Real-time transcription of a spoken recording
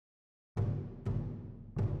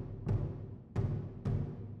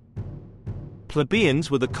Plebeians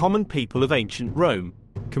were the common people of ancient Rome,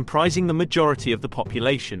 comprising the majority of the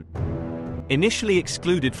population. Initially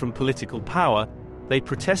excluded from political power, they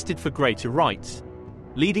protested for greater rights,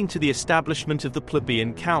 leading to the establishment of the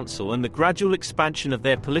Plebeian Council and the gradual expansion of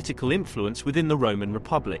their political influence within the Roman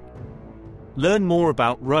Republic. Learn more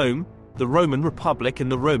about Rome, the Roman Republic and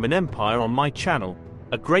the Roman Empire on my channel,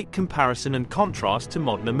 a great comparison and contrast to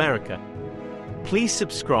modern America. Please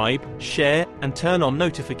subscribe, share, and turn on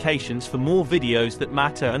notifications for more videos that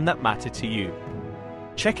matter and that matter to you.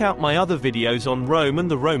 Check out my other videos on Rome and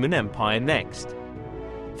the Roman Empire next.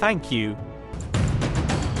 Thank you.